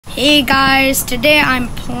Hey guys, today I'm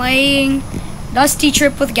playing Dusty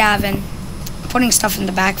Trip with Gavin. Putting stuff in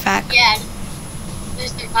the backpack. Yeah,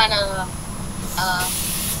 this is kind of,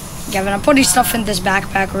 Gavin, I'm putting stuff in this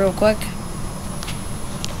backpack real quick.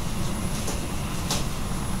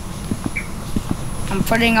 I'm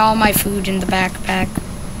putting all my food in the backpack.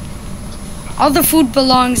 All the food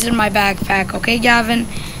belongs in my backpack, okay, Gavin?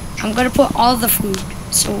 I'm gonna put all the food.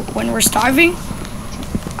 So when we're starving,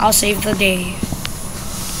 I'll save the day.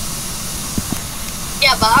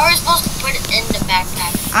 yeah, but how are we supposed to put it in the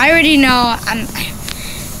backpack? I already know.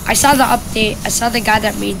 I saw the update. I saw the guy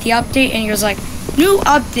that made the update, and he was like, "New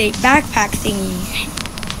update, backpack thingy."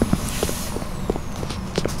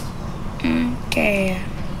 Okay.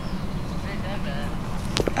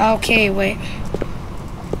 Okay, wait.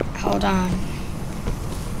 Hold on.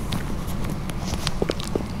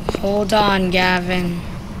 Hold on, Gavin.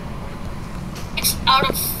 It's out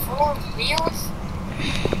of 4 wheels?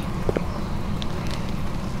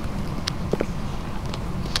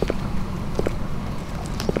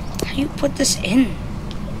 How do you put this in?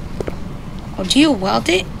 Oh, do you weld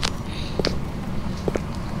it?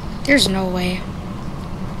 There's no way.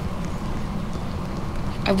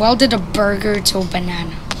 I welded a burger to a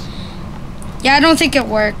banana. Yeah, I don't think it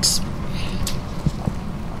works.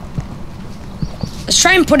 Let's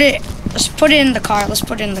try and put it. Let's put it in the car. Let's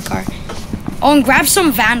put it in the car. Oh, and grab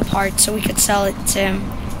some van parts so we could sell it to him.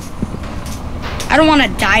 I don't want to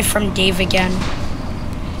die from Dave again.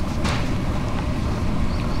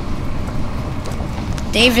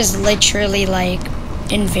 Dave is literally like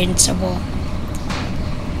invincible.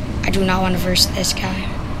 I do not want to verse this guy.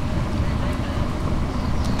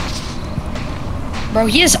 Bro,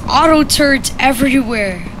 he has auto turrets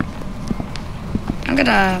everywhere. I'm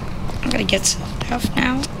gonna get stuff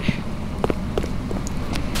now.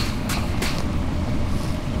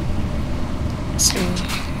 So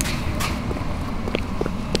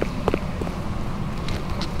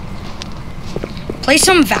place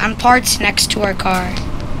some van parts next to our car.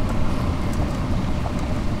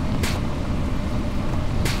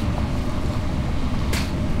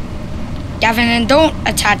 Gavin, and don't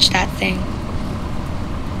attach that thing.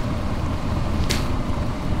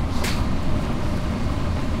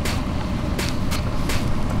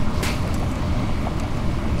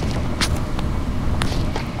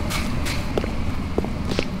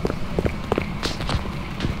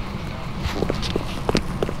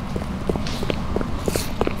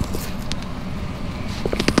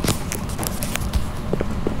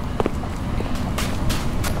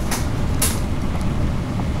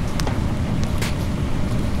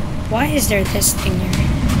 Why is there this thing here?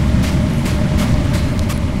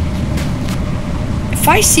 If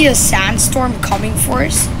I see a sandstorm coming for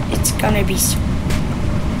us, it's gonna be so.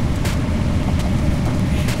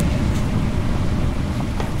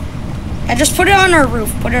 Yeah, just put it on our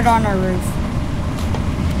roof. Put it on our roof.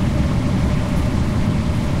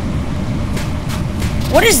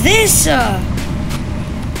 What is this?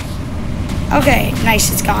 Okay, nice,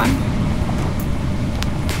 it's gone.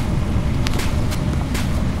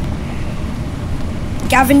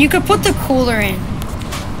 Gavin, you could put the cooler in.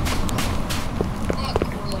 What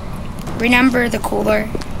cooler? Remember the cooler?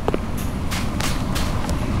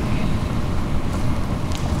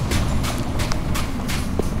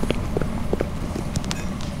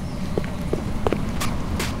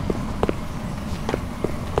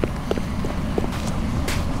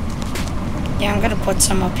 Yeah, I'm gonna put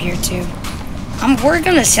some up here too. We're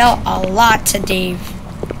gonna sell a lot to Dave.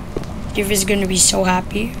 Dave is gonna be so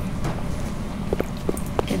happy.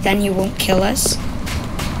 Then he won't kill us.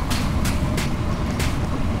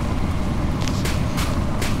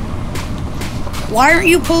 Why aren't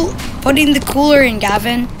you putting the cooler in,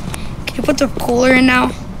 Gavin? Can you put the cooler in now?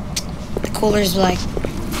 The cooler's like...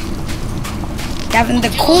 Gavin, the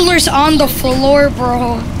cooler's on the floor,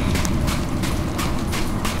 bro.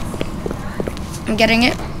 I'm getting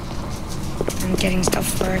it. I'm getting stuff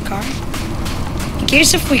for our car. In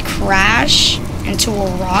case if we crash into a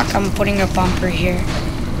rock, I'm putting a bumper here.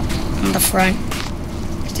 On the front.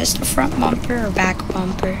 Is this the front bumper or back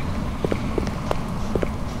bumper?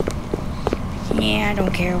 Yeah, I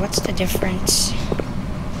don't care. What's the difference?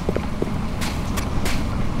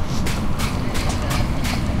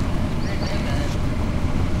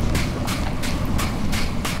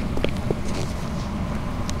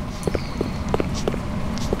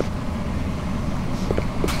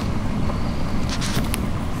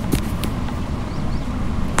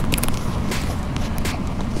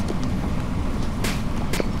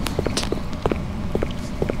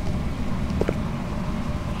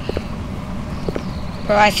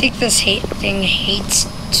 Bro, I think this thing hates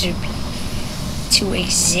to be to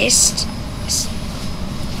exist.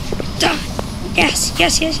 Duh. Yes,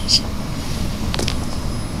 yes, yes, yes.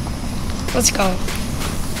 Let's go.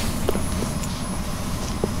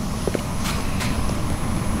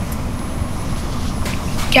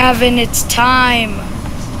 Gavin, it's time.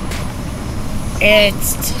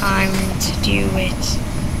 It's time to do it.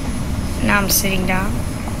 Now I'm sitting down.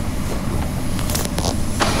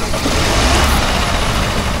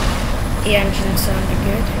 The engine sounded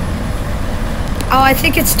good. Oh, I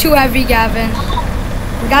think it's too heavy, Gavin.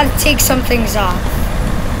 We gotta take some things off.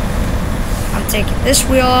 I'm taking this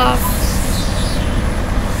wheel off.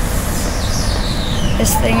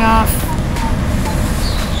 This thing off.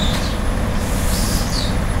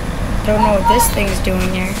 Don't know what this thing's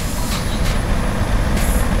doing here.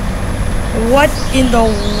 What in the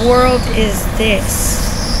world is this?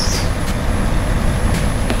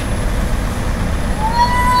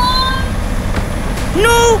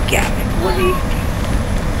 No, Gavin, what are you doing?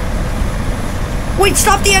 Wait,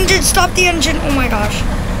 stop the engine, stop the engine. Oh my gosh.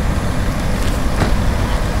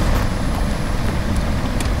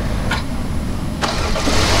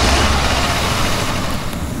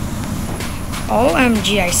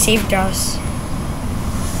 OMG, I saved us.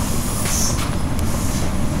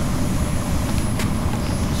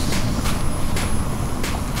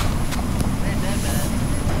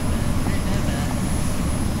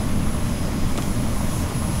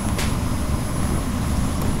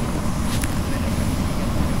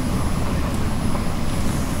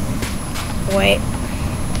 Wait.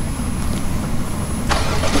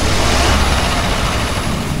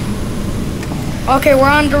 Okay, we're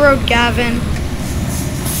on the road, Gavin.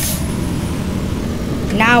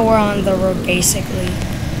 Now we're on the road, basically.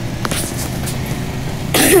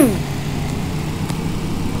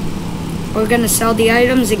 We're gonna sell the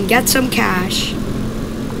items and get some cash.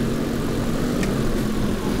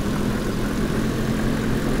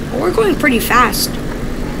 We're going pretty fast.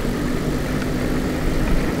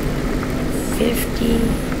 50.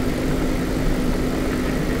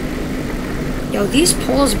 Yo, these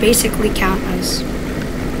poles basically count us.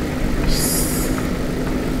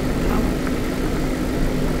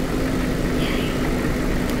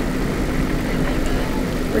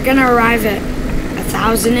 We're gonna arrive at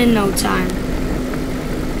 1,000 in no time.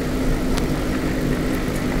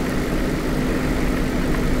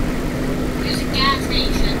 There's a gas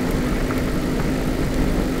station.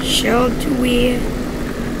 Should we?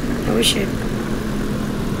 No, we should.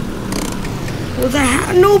 Pull the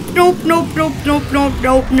nope, nope, nope, nope, nope, nope,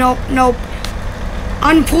 nope, nope, nope.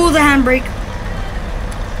 Unpull the handbrake.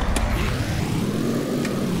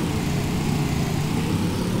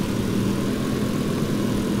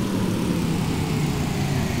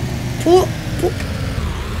 Pull.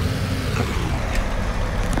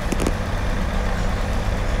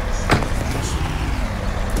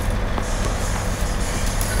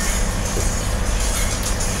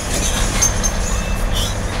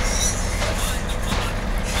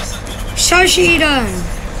 Asher&Aidan.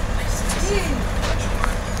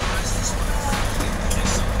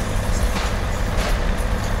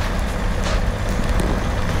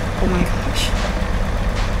 Oh my gosh.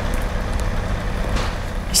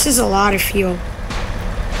 This is a lot of fuel.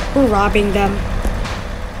 We're robbing them.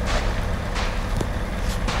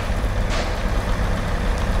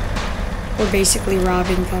 We're basically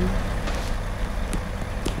robbing them.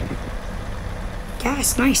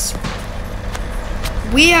 Gas, nice.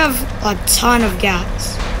 We have a ton of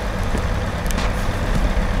gas.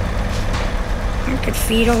 I could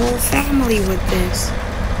feed a whole family with this.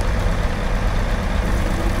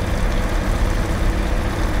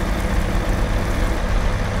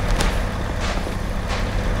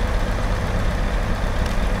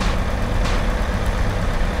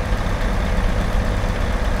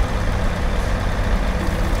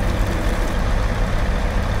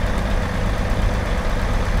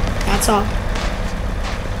 That's all.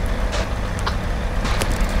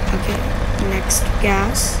 Next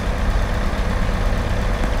gas.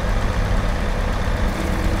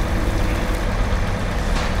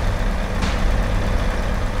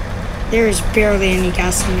 There is barely any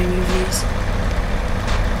gas in any of these.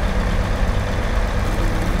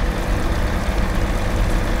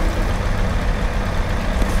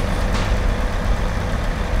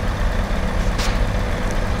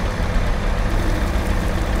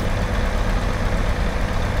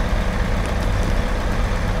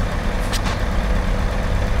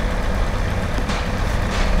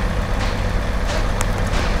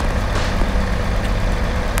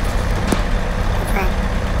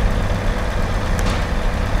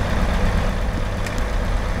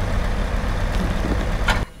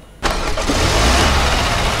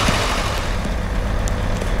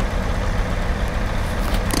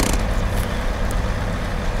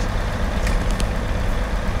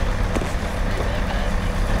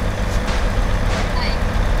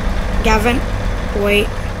 Gavin, wait.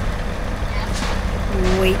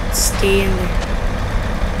 Wait, stay in there.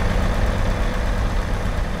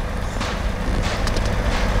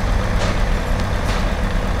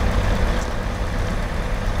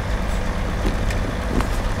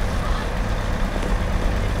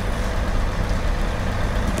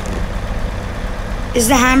 Is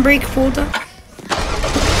the handbrake pulled up?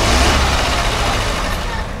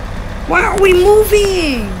 Why aren't we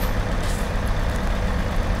moving?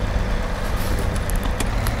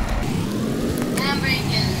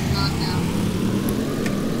 Handbrake is not down.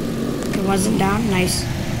 It wasn't down? Nice.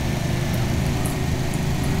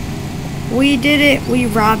 We did it. We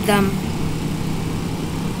robbed them.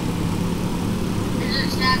 There's a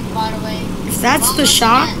snack, by the way. If that's While the looking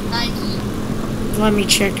shop, at Nike. let me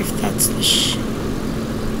check if that's the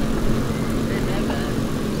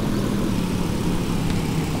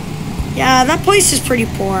Yeah, that place is pretty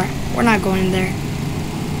poor. We're not going there.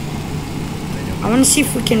 I want to see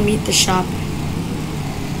if we can meet the shop.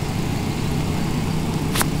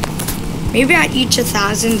 Maybe at each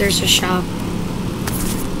 1,000 there's a shop.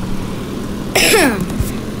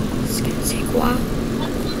 It's gonna take a while.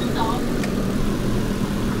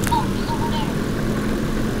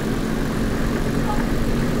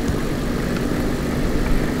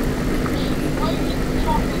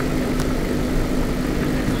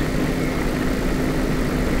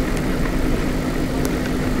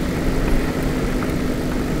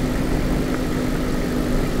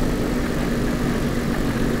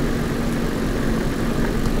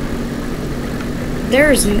 There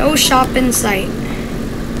is no shop in sight.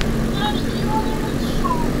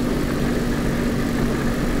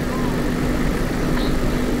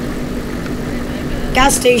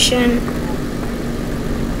 Gas station.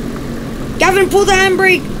 Gavin, pull the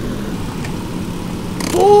handbrake.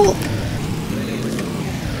 Pull.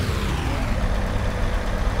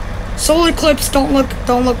 Solar clips, don't look,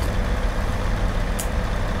 don't look.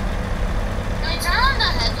 Can you turn on the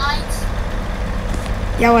headlights?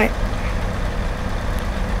 Yeah, what?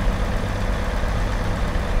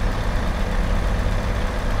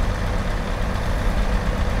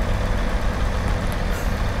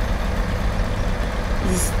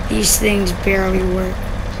 These things barely work.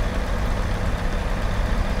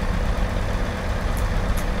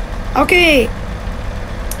 Okay.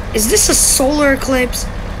 Is this a solar eclipse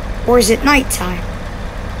or is it nighttime?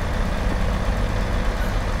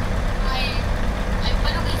 I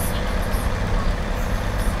literally see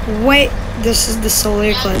it. Wait, this is the solar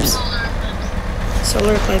Yeah, eclipse. solar eclipse.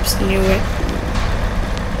 Solar eclipse, knew it.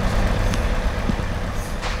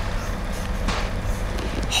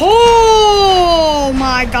 Oh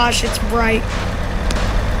my gosh, it's bright.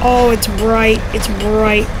 Oh, it's bright. It's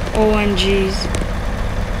bright. OMGs.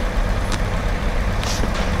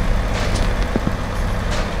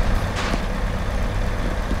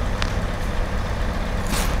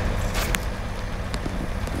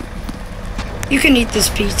 You can eat this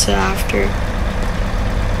pizza after.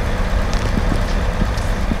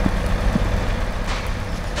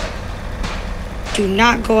 Do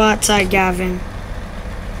not go outside, Gavin.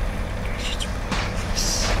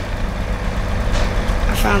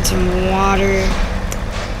 I found some water.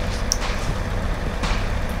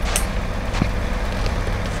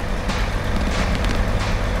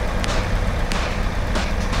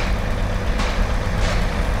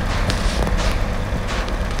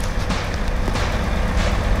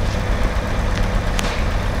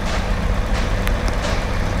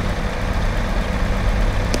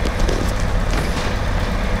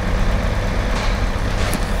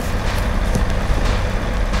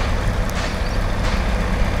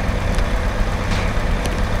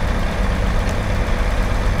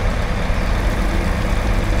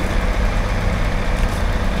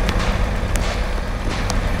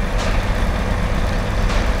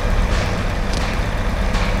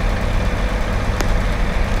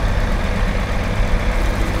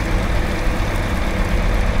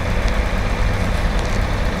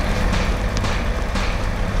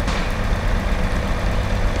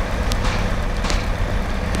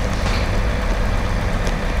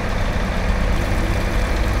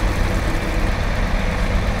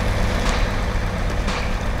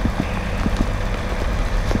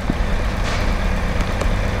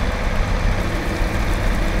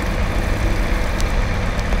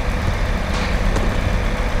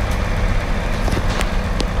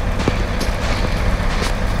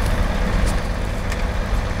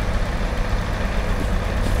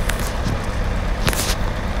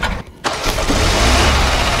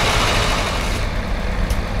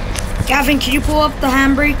 Gavin, can you pull up the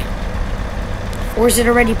handbrake? Or is it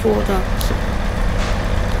already pulled up?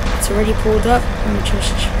 It's already pulled up. Let me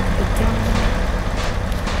just check it down.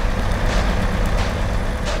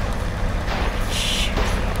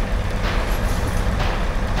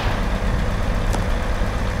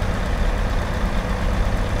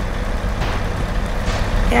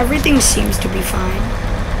 Everything seems to be fine.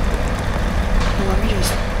 Let me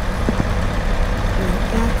just move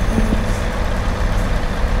back then.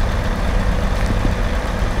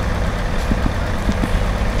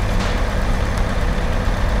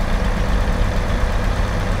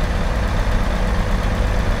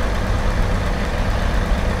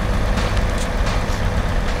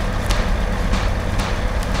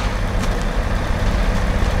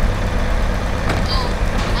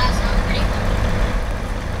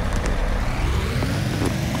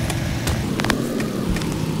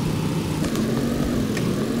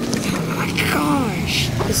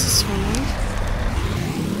 This is so nice.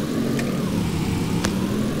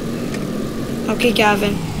 Okay,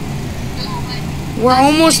 Gavin. We're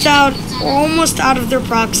almost out. We're almost out of their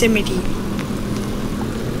proximity.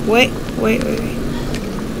 Wait.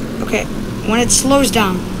 Okay, when it slows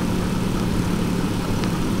down.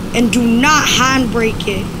 And do not handbrake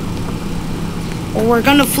it, or we're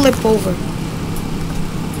gonna flip over.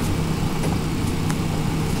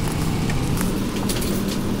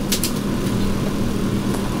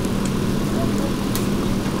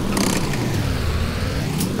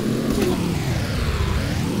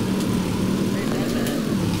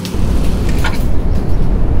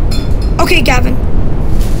 Okay, Gavin.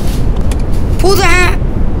 Put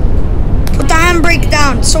the handbrake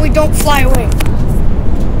down so we don't fly away.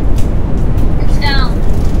 It's down.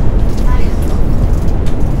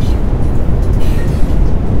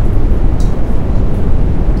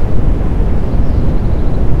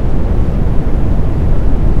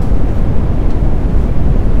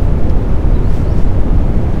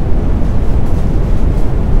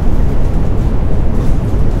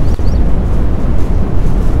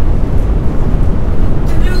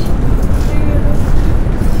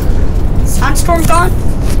 Sandstorm gone?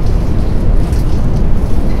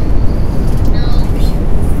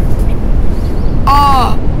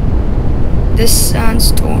 Oh, this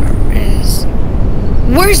sandstorm is.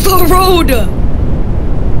 Where's the road?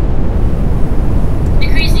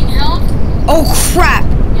 Decreasing health? Oh crap!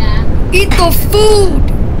 Yeah. Eat the food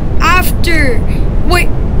after. Wait.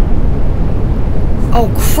 Oh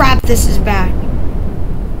crap! This is bad.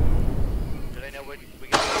 Did I know what we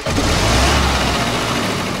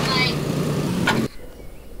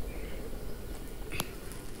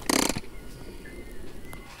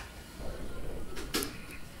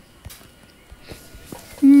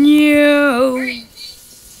No.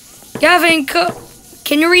 Gavin,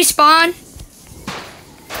 can you respawn?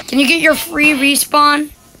 Can you get your free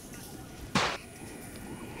respawn?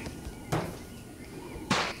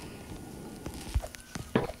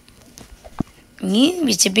 Yeah,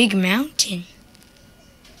 it's a big mountain.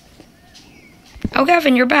 Oh,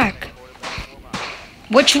 Gavin, you're back.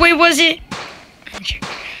 Which way was it?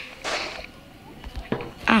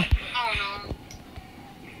 Oh. Oh no.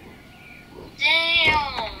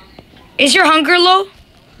 Damn. Is your hunger low?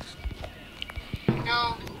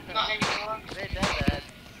 No, not anymore.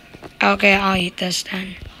 Okay, I'll eat this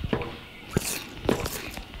then.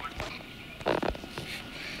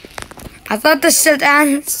 I thought the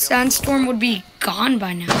sandstorm would be gone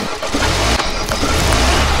by now.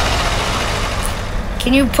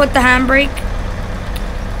 Can you put the handbrake?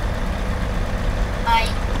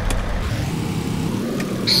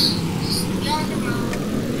 Be on the road.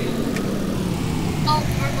 Oh,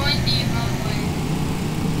 we're going the wrong way.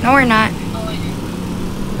 No, we're not. Oh, wait.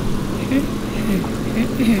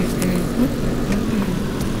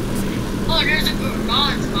 Oh, there's a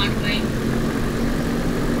garage, by the way.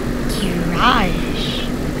 Garage.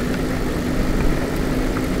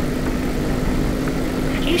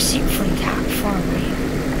 How do you see it from that far away?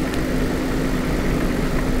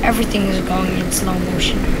 Everything is going in slow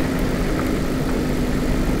motion.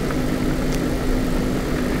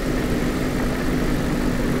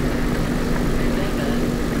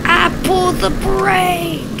 Pull the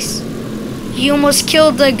brakes! You almost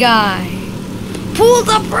killed the guy. Pull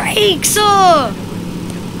the brakes up!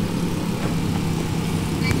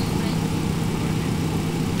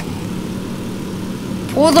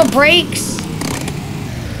 Pull the brakes.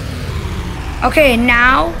 Okay,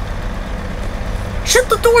 now. Shut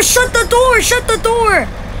the door, shut the door, shut the door!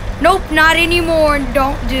 Nope, not anymore.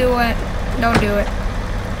 Don't do it. Don't do it.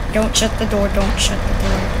 Don't shut the door, don't shut the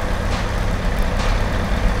door.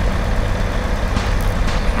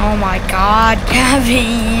 Oh my God,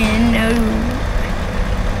 Gavin, no.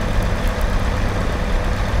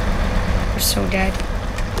 We're so dead.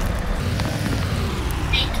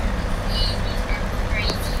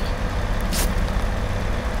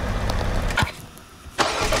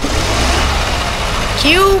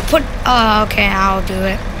 Can you put... Oh, okay, I'll do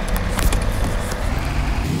it.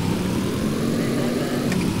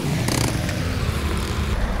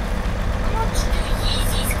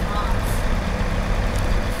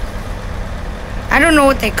 I don't know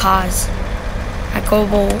what they cause. I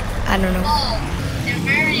don't know. Oh, they're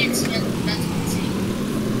very expensive. That's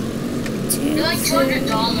insane. They're like $200.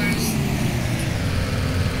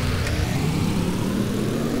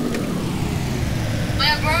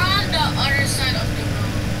 But we're on the other side of the road.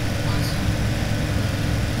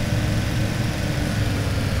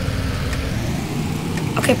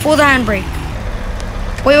 Also. Okay, pull the handbrake.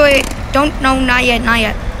 Wait. Don't. No, not yet. Oh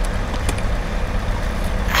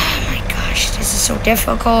my gosh, this is so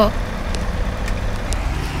difficult.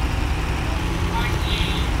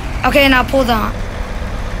 Okay, now pull the...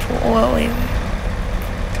 Wait.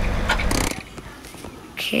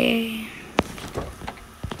 Okay.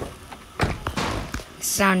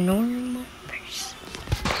 This is our normal person.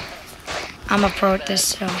 I'm a pro at this,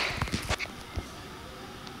 so...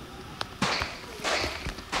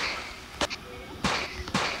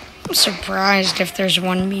 I'm surprised if there's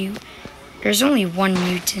one mute. There's only one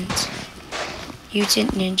mutant.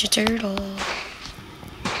 Mutant Ninja Turtle.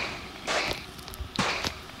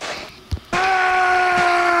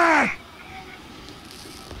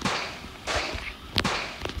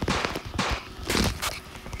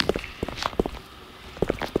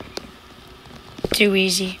 Too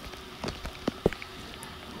easy.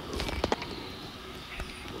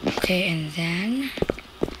 Okay, and then...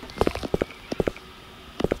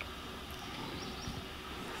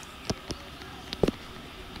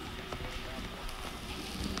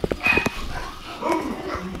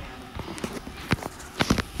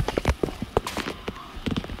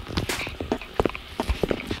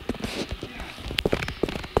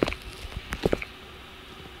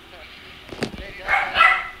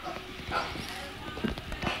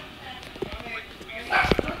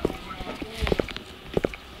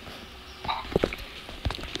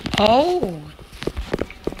 Oh,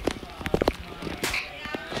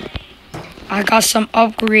 I got some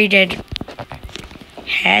upgraded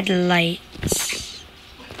headlights.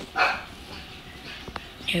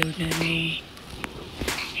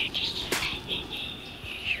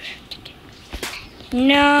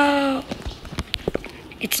 No,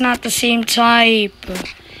 it's not the same type.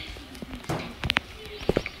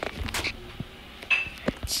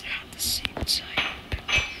 It's not the same type.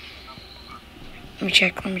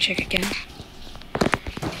 Let me check again.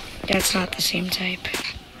 That's not the same type.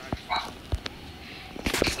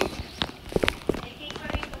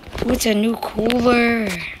 Ooh, it's a new cooler.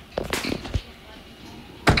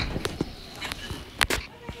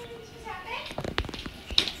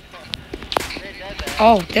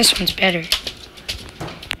 Oh, this one's better.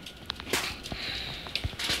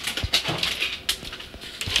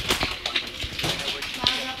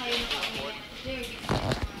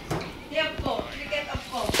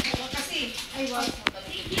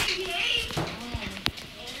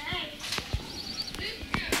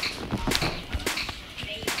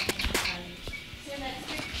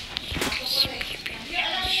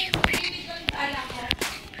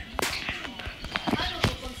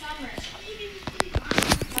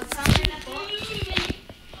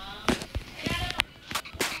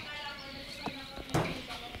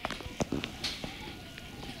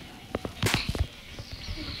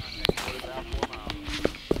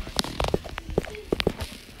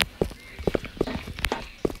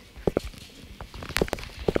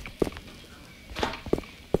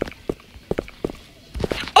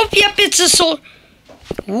 Yep, it's a soul.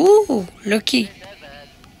 Ooh, looky.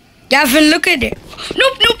 Gavin, look at it.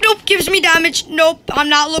 Nope. Gives me damage. Nope, I'm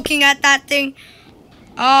not looking at that thing.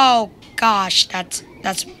 Oh gosh, that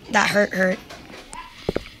hurt.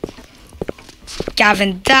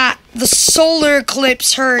 Gavin, the solar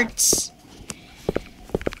eclipse hurts.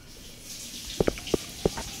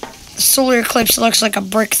 The solar eclipse looks like a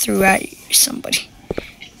brick threw at somebody.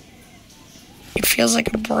 It feels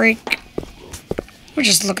like a brick. We'll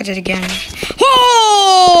just look at it again.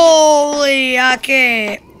 Holy,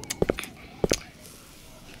 okay.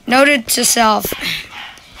 Noted to self.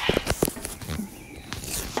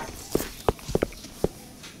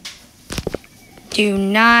 Do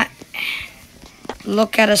not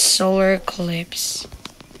look at a solar eclipse.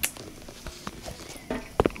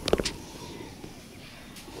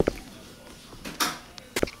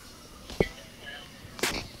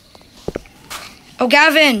 Oh,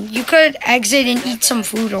 Gavin, you could exit and eat some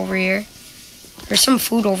food over here. There's some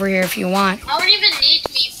food over here if you want. I don't even need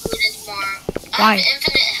to eat food anymore. Why? I have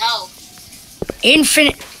infinite health.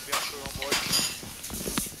 Infinite.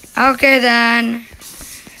 Okay, then.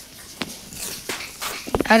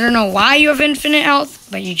 I don't know why you have infinite health,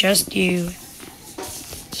 but you just do.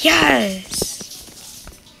 Yes!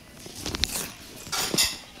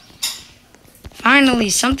 Finally,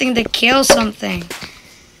 something to kill something.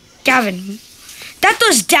 Gavin, that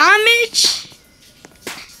does damage?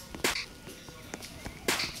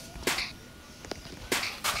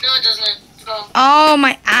 No, it doesn't. Go. Oh,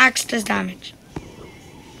 my axe does damage.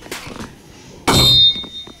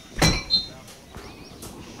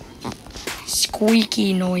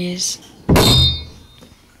 Squeaky noise.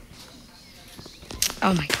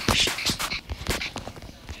 Oh my gosh.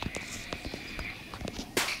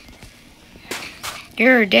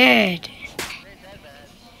 You're dead.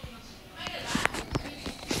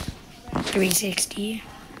 360.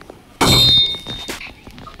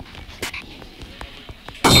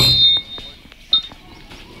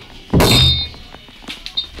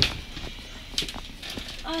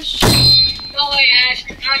 Oh shit. Go away, Ash.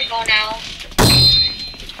 I'm trying to go now.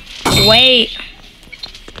 Wait.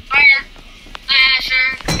 Bye,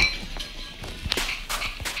 Asher.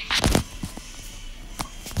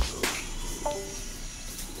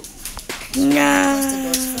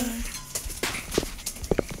 No.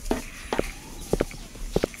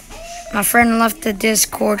 My friend left the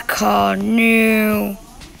Discord call. No.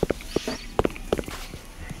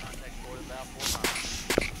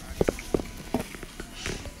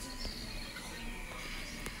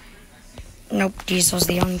 Nope, Diesel's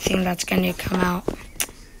the only thing that's gonna come out.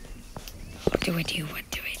 What do I do? What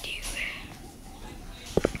do I do?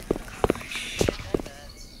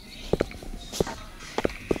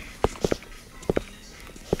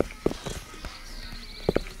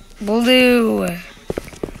 Blue.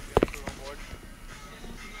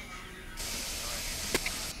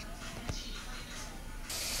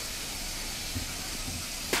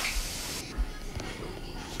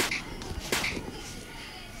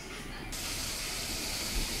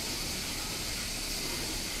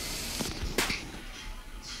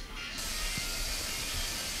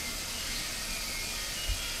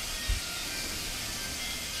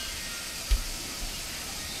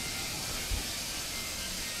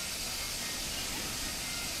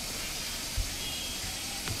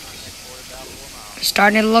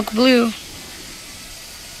 Starting to look blue.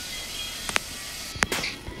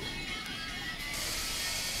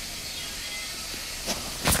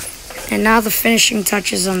 And now the finishing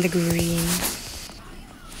touches on the green.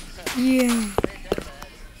 Yeah.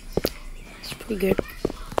 It's pretty good.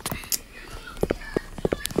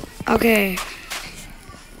 Okay.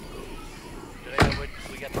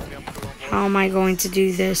 How am I going to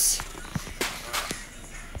do this?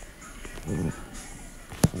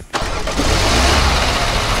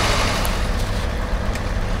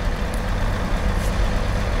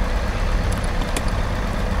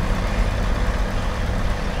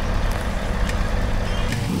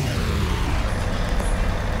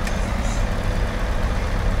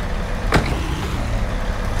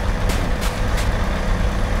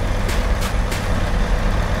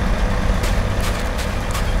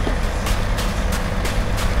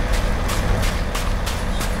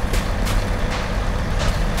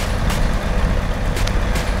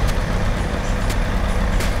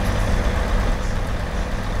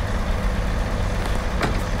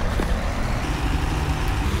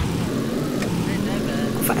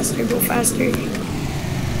 Faster, go faster.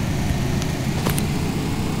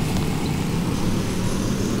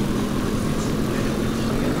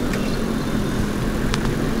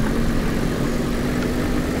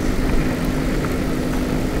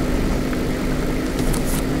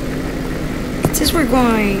 Since we're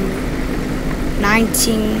going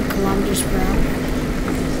 19 kilometers per hour,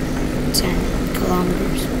 10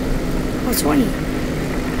 kilometers, oh, 20.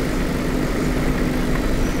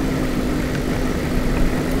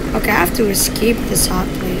 Okay, I have to escape this hot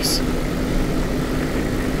place.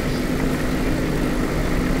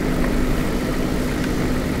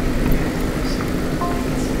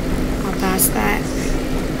 I'll pass that.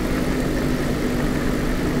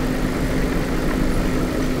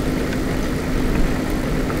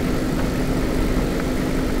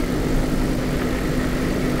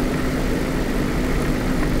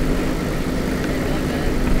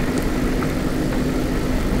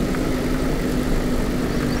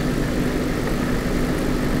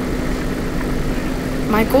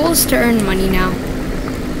 My goal is to earn money now.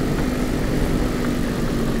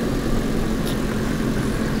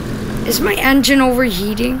 Is my engine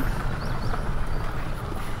overheating?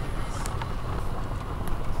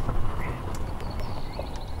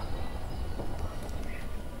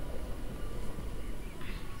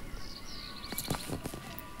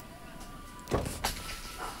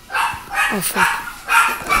 Oh fuck.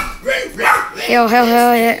 Hill, hill,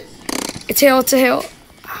 hill, hill. It's hill, it's a hill.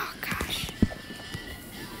 Oh, gosh.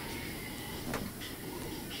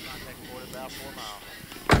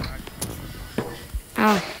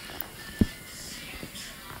 Oh.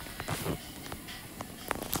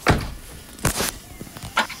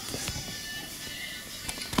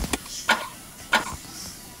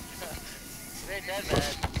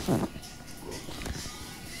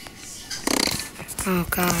 Oh,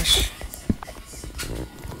 gosh.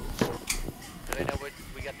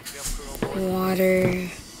 Water.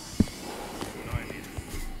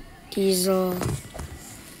 Diesel.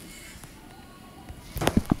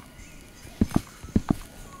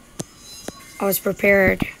 I was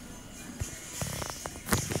prepared.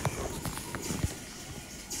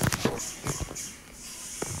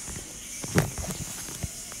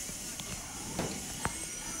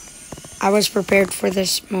 I was prepared for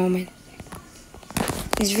this moment.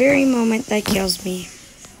 This very moment that kills me.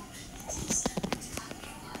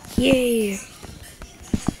 Yay.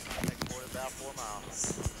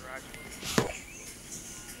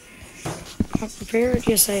 I'm prepared?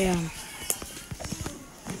 Yes, I am.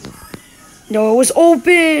 No, it was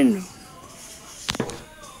open!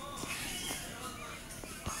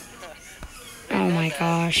 Oh my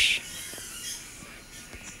gosh.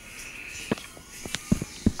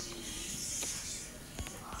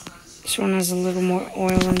 This one has a little more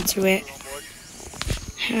oil into it.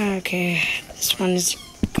 Okay, this one's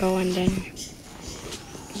going in.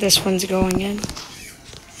 This one's going in.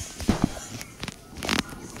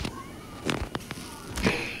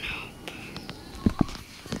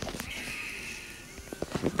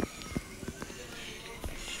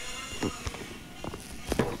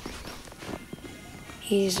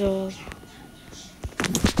 Diesel.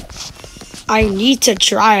 I need to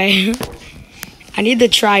try. I need to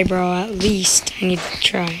try, bro. At least I need to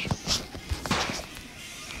try.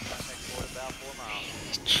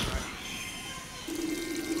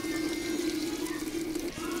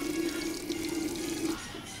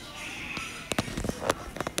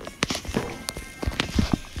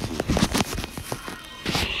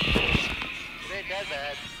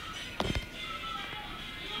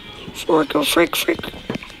 Frick, oh, frick, frick.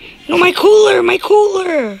 No, my cooler, my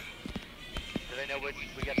cooler.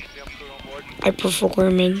 My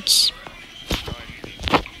performance.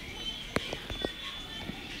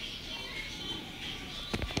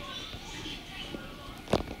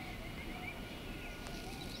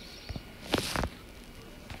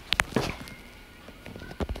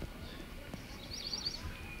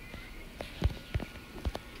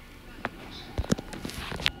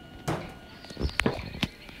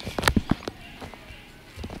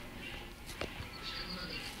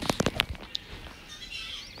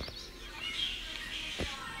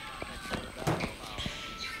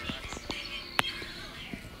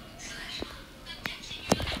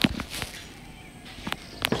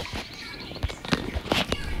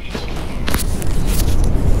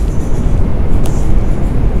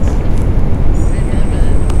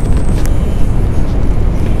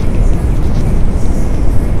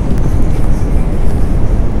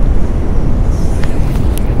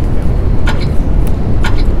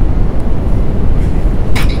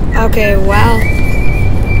 Okay, well,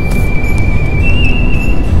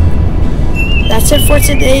 that's it for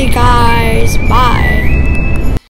today, guys. Bye.